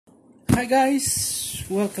Hi guys!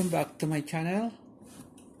 Welcome back to my channel.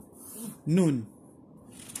 Noon.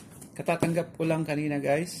 Katatanggap ko lang kanina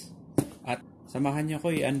guys. At samahan nyo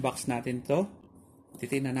ko i-unbox natin to.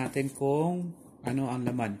 Titingnan natin kung ano ang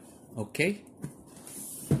laman. Okay?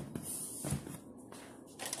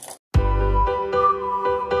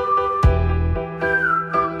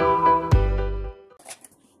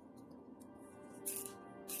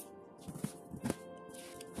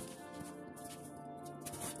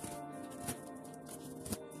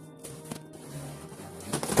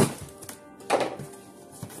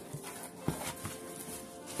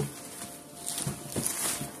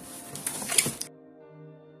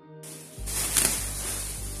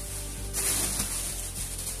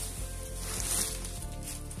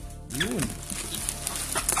 Yun.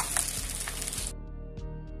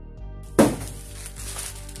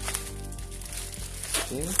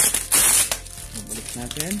 Okay. Mabalik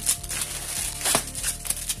natin.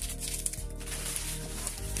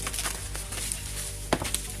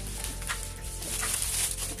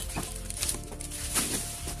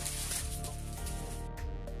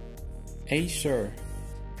 Acer.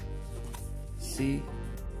 See?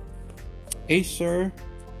 Acer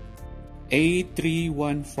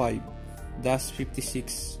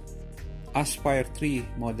A315-56 Aspire 3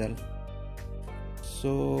 model.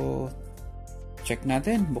 So, check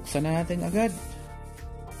natin. Buksan na natin agad.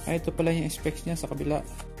 Ay, ito pala yung specs niya sa kabila.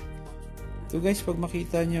 Ito guys, pag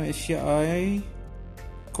makita nyo, siya ay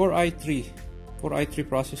Core i3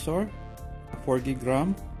 processor, 4GB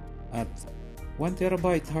RAM, at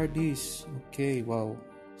 1TB hard disk. Okay, wow.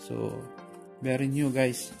 So, very new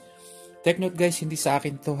guys. Take note guys, hindi sa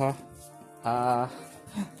akin to ha.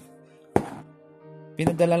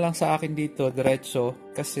 Pinadala lang sa akin dito diretso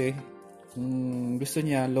kasi gusto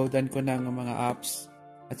niya loadan ko ng mga apps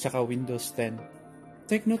at saka Windows 10.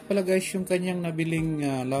 Take note pala guys, yung kanyang nabiling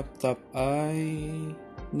laptop ay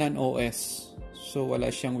non-OS, so wala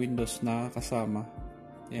siyang Windows na kasama.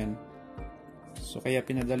 Yan, so kaya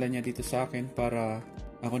pinadala niya dito sa akin para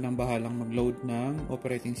ako nang bahalang mag-load ng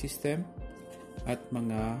operating system at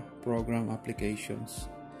mga program applications.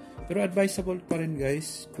 Pero advisable pa rin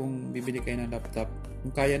guys kung bibili kayo ng laptop.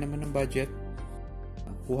 Kung kaya naman ng budget,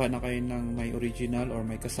 kuha na kayo ng may original or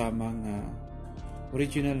may kasamang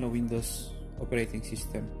original na Windows operating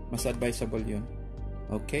system. Mas advisable yun.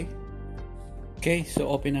 Okay? Okay, so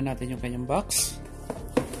open na natin yung kanyang box.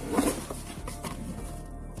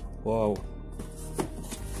 Wow!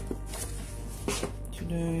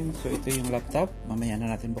 So ito yung laptop. Mamaya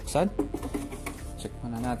na natin buksan. Check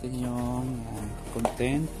muna natin yung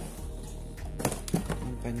content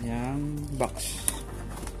ng kanyang box.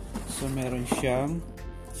 So meron siyang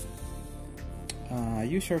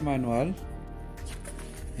user manual.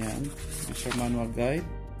 Yan, user manual guide,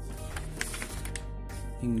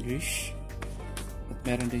 English, at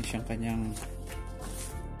meron din siyang kanyang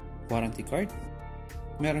warranty card.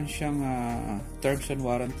 Meron siyang terms and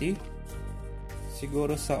warranty.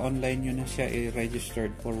 Siguro sa online yun na siya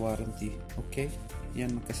i-registered for warranty. Okay?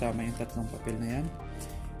 Yan, magkasama yung tatlong papel na yan.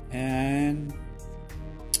 And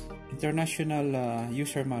international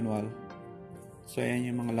user manual. So, ayan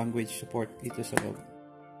yung mga language support dito sa loob.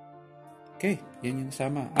 Okay, yan yung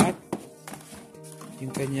kasama. At yung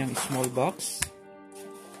kanyang small box,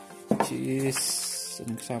 which is,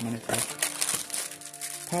 anong kasama nito?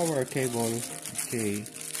 Power cable. Okay,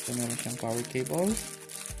 so meron siyang power cable.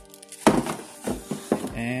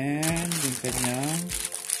 And yung kanyang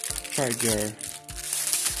charger.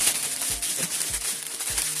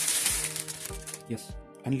 Yes,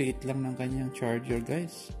 ang liit lang ng kanyang charger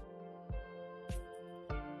guys.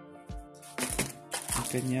 Yung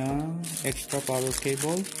kanyang extra power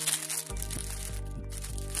cable.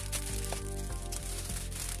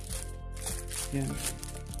 Yan,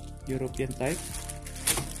 European type.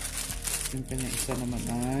 Yung kanyang isa naman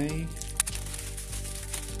ay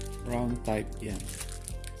round type. Yan,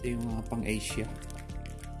 ito yung mga pang Asia.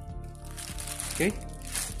 Okay.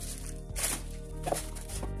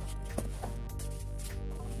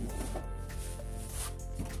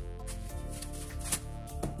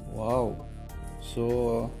 Wow.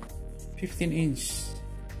 So 15-inch.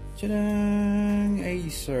 Tadang!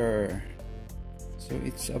 Acer. So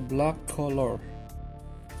it's a black color.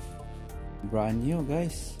 Brand new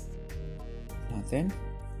guys. Natin.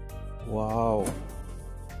 Wow.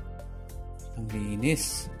 Ang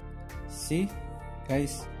linis. See?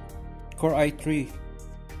 Guys, Core i3.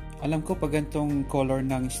 Alam ko pag ganitong color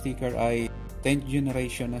ng sticker ay 10th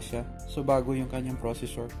generation na siya. So bago yung kanyang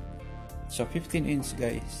processor. So 15-inch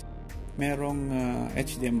guys. Merong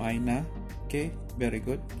HDMI na. Okay, very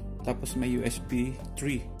good. Tapos may USB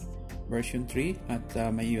 3 version 3 at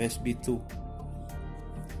may USB 2.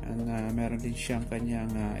 Meron din siyang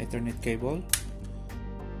kanyang Ethernet cable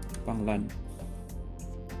pang LAN.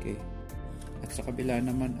 Okay. At sa kabila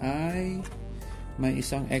naman ay may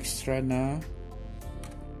isang extra na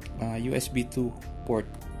USB 2 port.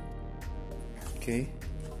 Okay.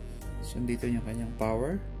 So dito yung kanyang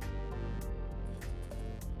power.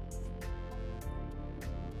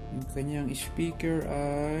 Yung kanyang speaker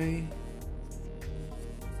ay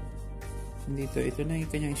dito. Ito na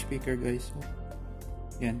yung kanyang speaker, guys.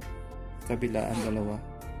 Yan. Kabilaan dalawa.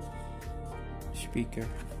 Speaker.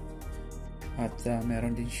 At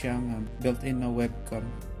meron din siyang built-in na webcam.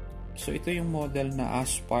 So ito yung model na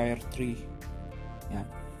Aspire 3. Yan.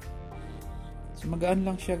 So magaan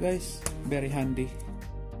lang siya, guys. Very handy.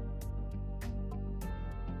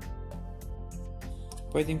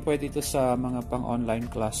 Pwedeng-pwede ito sa mga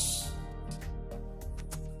pang-online class.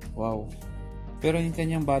 Wow. Pero yung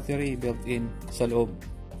kanyang battery built-in sa loob.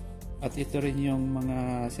 At ito rin yung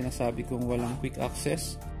mga sinasabi kong walang quick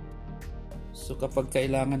access. So kapag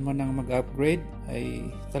kailangan mo nang mag-upgrade ay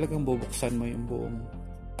talagang bubuksan mo yung buong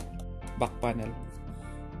back panel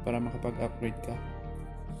para makapag-upgrade ka.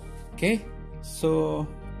 Okay? So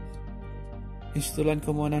installan ko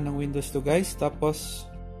muna ng Windows 2, guys. Tapos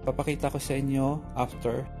papakita ko sa inyo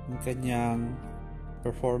after yung kanyang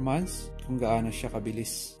performance, kung gaano siya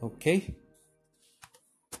kabilis. Okay?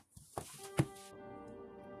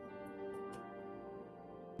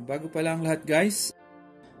 Bago pa lang lahat, guys,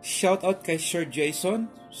 shout out kay Sir Jason.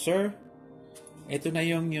 Sir, ito na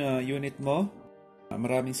yung unit mo.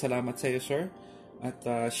 Maraming salamat sa iyo, sir. At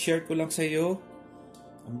share ko lang sa iyo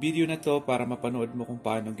ang video na to para mapanood mo kung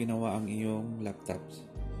paano ginawa ang iyong laptops.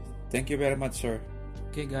 Thank you very much, sir.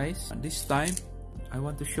 Okay, guys, this time I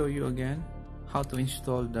want to show you again how to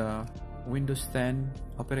install the Windows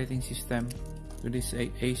 10 operating system to this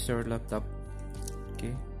Acer laptop.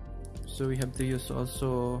 Okay, so we have to use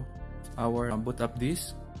also our boot up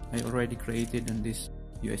disk. I already created on this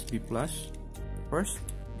USB plus. First,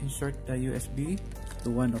 insert the USB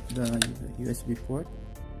to one of the USB port.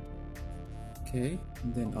 Okay,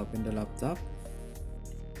 and then open the laptop,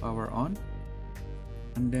 power on,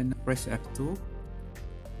 and then press F2.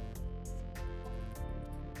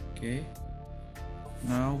 Okay,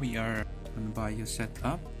 now we are on BIOS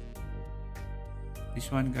setup.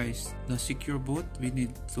 This one, guys, the secure boot, we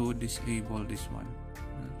need to disable this one.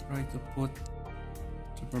 Try to put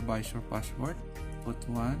supervisor password, put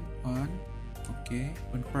 1 on, okay,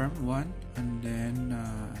 confirm 1, and then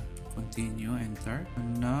continue, enter.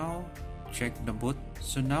 And now check the boot.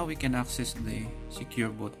 So now we can access the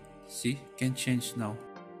secure boot. See, can change now.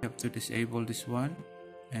 You have to disable this one,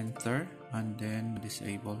 enter, and then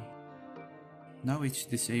disable. Now it's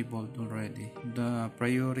disabled already. The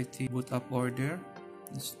priority boot up order,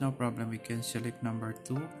 it's no problem. We can select number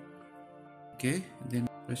 2. Okay, then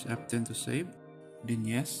press F10 to save. Then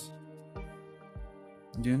yes.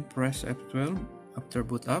 Then press F12 after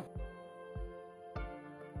boot up.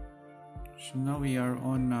 So now we are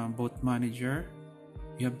on boot manager.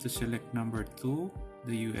 You have to select number 2,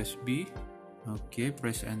 the USB. Okay,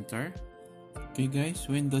 press enter. Okay, guys,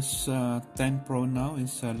 Windows 10 Pro now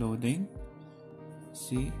is loading.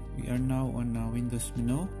 See, we are now on Windows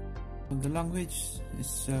menu. The language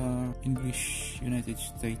is English United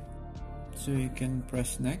States. So you can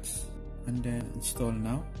press next and then install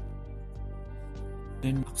now.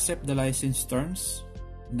 Then accept the license terms.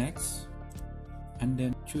 Next. And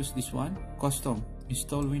then choose this one, custom,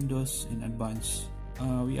 install Windows in advance.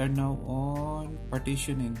 We are now on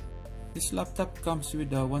partitioning. This laptop comes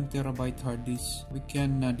with a 1TB hard disk. We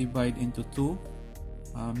can divide into two.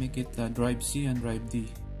 Make it drive C and drive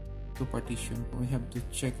D to partition. We have to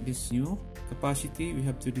check this new capacity. We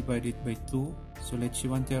have to divide it by 2. So let's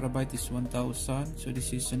see, 1TB is 1000. So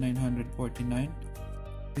this is 949.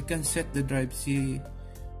 We can set the drive C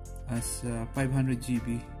as 500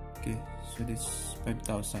 GB. Okay, so this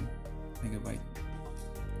 5000 megabyte.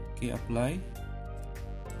 Okay, apply.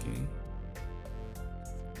 Okay.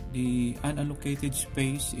 The unallocated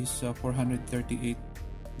space is 438.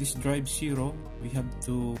 This drive 0, we have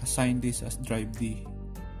to assign this as drive D.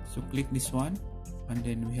 So click this one and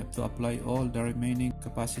then we have to apply all the remaining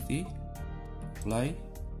capacity. Apply.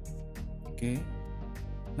 Okay.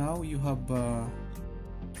 Now you have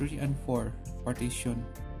 3 and 4 partition.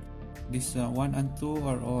 This 1 and 2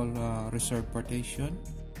 are all reserved partition.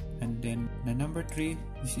 And then the number 3,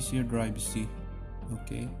 this is your drive C.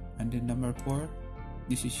 Okay. And then number 4,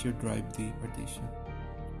 this is your drive D partition.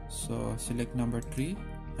 So select number 3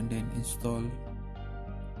 and then install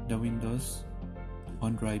the Windows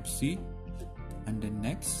on drive C, and then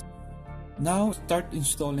next. Now start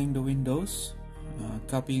installing the Windows,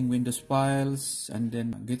 copying Windows files, and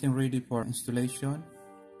then getting ready for installation.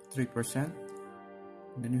 3%.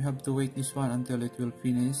 Then you have to wait this one until it will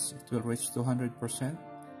finish. It will reach to 100%,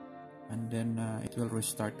 and then it will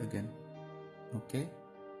restart again. Okay.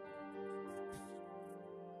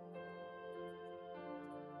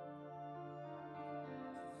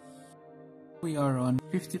 We are on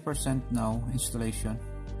 50% now installation.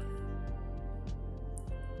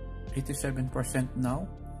 87% now.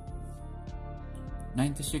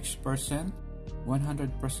 96%.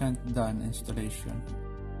 100% done installation.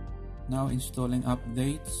 Now installing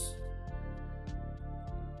updates.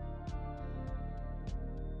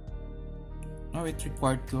 Now it's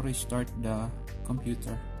required to restart the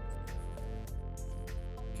computer.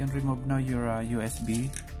 You can remove now your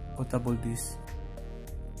USB portable disk.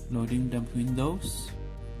 Loading the Windows.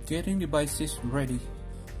 Getting devices ready.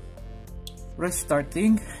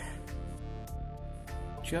 Restarting.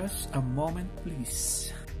 Just a moment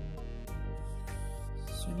please.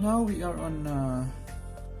 So now we are on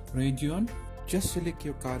region. Just select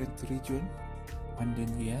your current region and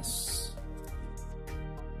then yes.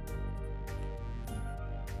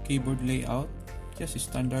 Keyboard layout, just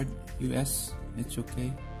standard US, it's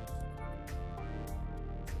okay.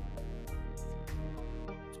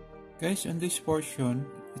 Guys, on this portion,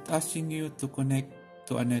 it's asking you to connect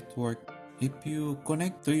to a network. If you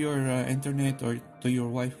connect to your internet or to your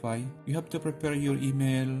Wi-Fi, you have to prepare your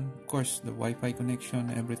email, of course, the Wi-Fi connection,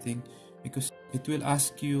 everything, because it will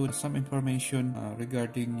ask you some information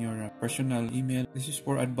regarding your personal email. This is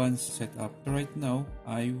for advanced setup. Right now,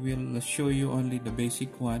 I will show you only the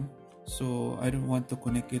basic one, so I don't want to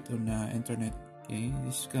connect it on the internet. Okay,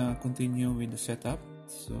 this continue with the setup.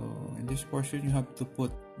 So in this portion, you have to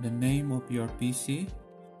put the name of your PC.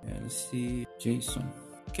 Let's see, Jason.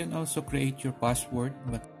 You can also create your password,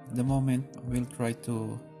 but at the moment we'll try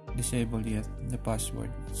to disable yet the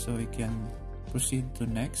password, so we can proceed to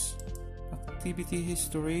next. Activity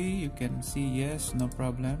history, you can see yes, no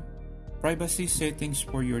problem. Privacy settings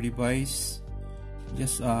for your device,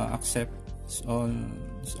 just accept. It's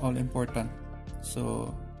all important,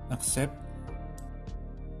 so accept.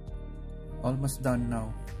 Almost done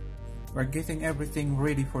now. We're getting everything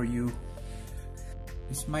ready for you.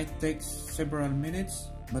 This might take several minutes,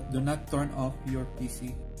 but do not turn off your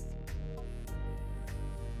PC.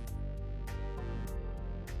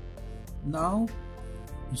 Now,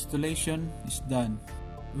 installation is done.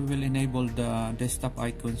 We will enable the desktop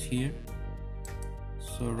icons here.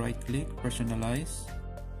 So right click, personalize,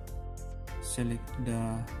 select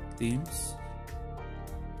the themes,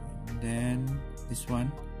 and then this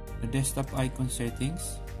one, the desktop icon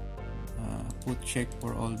settings, put check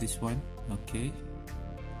for all this one, okay,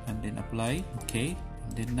 and then apply, okay.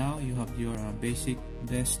 And then now you have your basic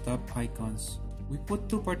desktop icons. We put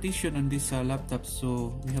two partitions on this laptop,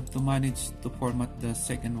 so we have to manage to format the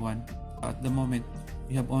second one. At the moment,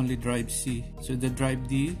 we have only drive C. So the drive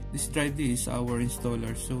D, this drive D is our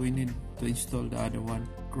installer, so we need to install the other one.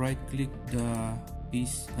 Right click the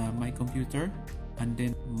piece, my computer, and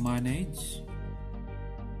then manage,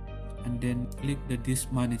 and then click the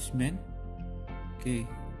disk management. Okay,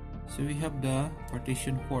 so we have the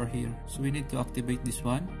partition 4 here, so we need to activate this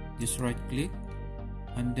one. Just right click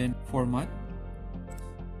and then format.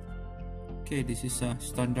 Okay, this is a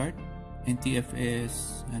standard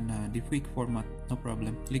NTFS and the quick format, no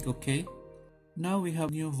problem. Click OK. Now we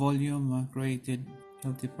have new volume created,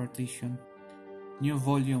 healthy partition, new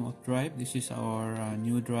volume of drive. This is our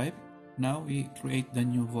new drive. Now we create the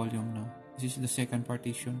new volume now. This is the second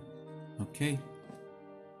partition. Okay,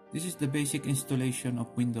 this is the basic installation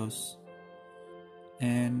of Windows,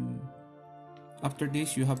 and after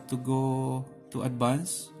this you have to go to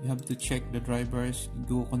advanced. You have to check the drivers,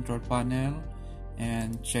 go control panel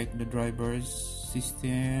and check the drivers,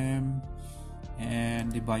 system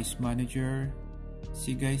and device manager.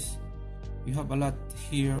 See guys, you have a lot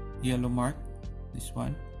here, yellow mark, this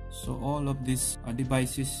one. So all of these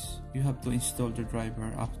devices you have to install the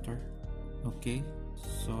driver after. Okay,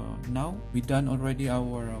 so now we done already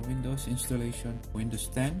our Windows installation, Windows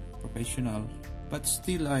 10 Professional, but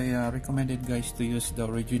still I recommended guys to use the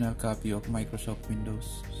original copy of Microsoft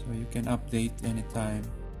Windows, so you can update anytime,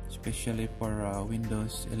 especially for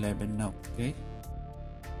Windows 11 now. Okay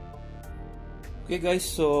guys,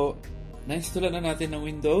 so na-install na natin ng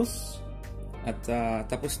Windows at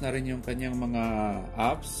tapos na rin yung kanyang mga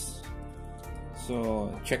apps. So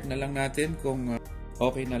check na lang natin kung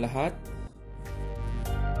okay na lahat.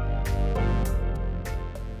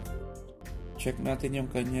 Check natin yung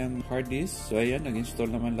kanyang hard disk. So ayan,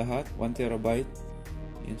 nag-install naman lahat, 1 terabyte.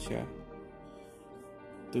 Yan siya.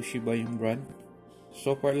 Toshiba yung brand.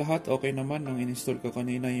 So far lahat okay naman. Nung in-install ko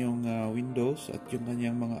kanina yung Windows at yung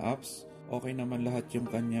kanyang mga apps, okay naman lahat yung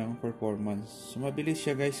kanyang performance. So mabilis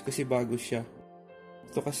siya guys kasi bago siya.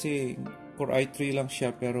 Ito kasi Core i3 lang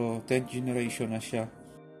siya pero 10th generation na siya.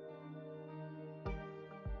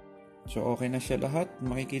 So okay na siya lahat.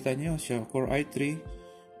 Makikita niyo siya Core i3,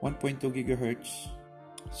 1.2 GHz,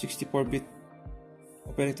 64-bit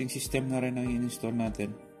operating system na rin ang in-install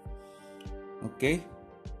natin. Okay?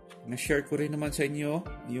 Na-share ko rin naman sa inyo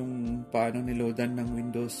yung paano niloadan ng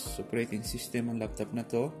Windows operating system ang laptop na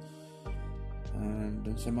to.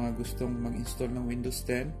 Doon sa mga gustong mag-install ng Windows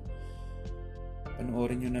 10,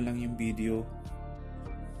 panoorin nyo na lang yung video.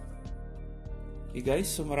 Okay guys,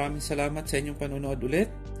 so maraming salamat sa inyong panonood ulit.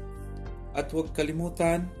 At huwag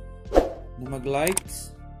kalimutan na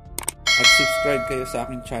mag-likes at subscribe kayo sa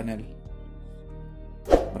aking channel.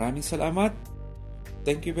 Maraming salamat.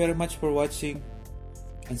 Thank you very much for watching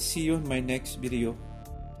and see you in my next video.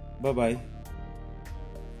 Bye-bye.